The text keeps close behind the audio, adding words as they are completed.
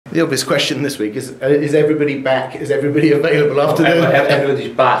The obvious question this week is everybody back? Is everybody available after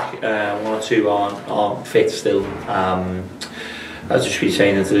Everybody's back. One or two aren't fit still. As just been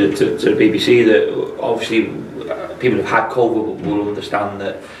saying to the BBC that obviously people who've had COVID will understand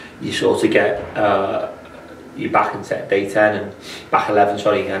that you sort of get you're back into day 10 and back 11,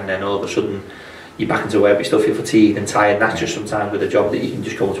 sorry, and then all of a sudden you're back into work, but you still feel fatigued and tired. And that's just sometimes with a job that you can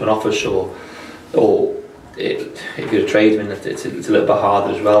just go into an office or if you're a tradesman, it's a little bit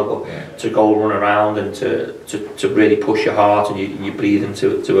harder as well. But to go run around and to really push your heart and you breathe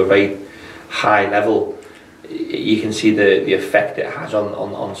into a very high level, you can see the effect it has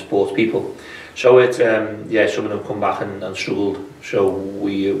on sports people. So it's some of them come back and struggled. So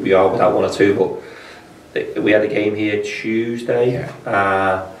we are without one or two, but we had a game here Tuesday.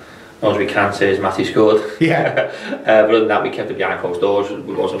 All we can say is Matty scored. But other than that, we kept it behind closed doors.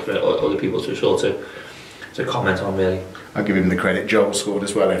 We wasn't for other people to sort of to comment on, really. I'll give him the credit. Joel scored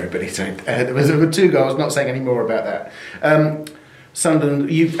as well, everybody. So there were 2 goals. Not saying any more about that.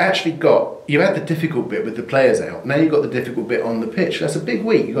 Sunderland, you had the difficult bit with the players out. Now you've got the difficult bit on the pitch. That's a big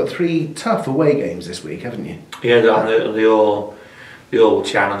week. You've got 3 tough away games this week, haven't you? Yeah, they all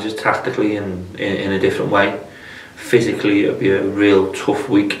challenges tactically in a different way. Physically, it'll be a real tough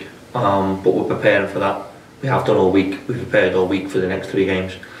week, but we're preparing for that. We have done all week. We've prepared all week for the next 3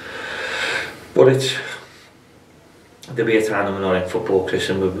 games. But there'll be a time when we're not in football, Chris,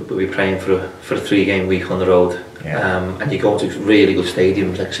 and we'll be praying for a 3-game week on the road. And you go to really good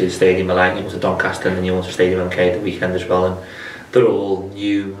stadiums, like say the Stadium Milan, you go to Doncaster, and then you go to Stadium MK the weekend as well. And they're all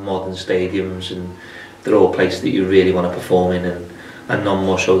new, modern stadiums, and they're all places that you really want to perform in, and none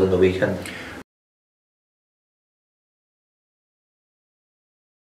more so than the weekend.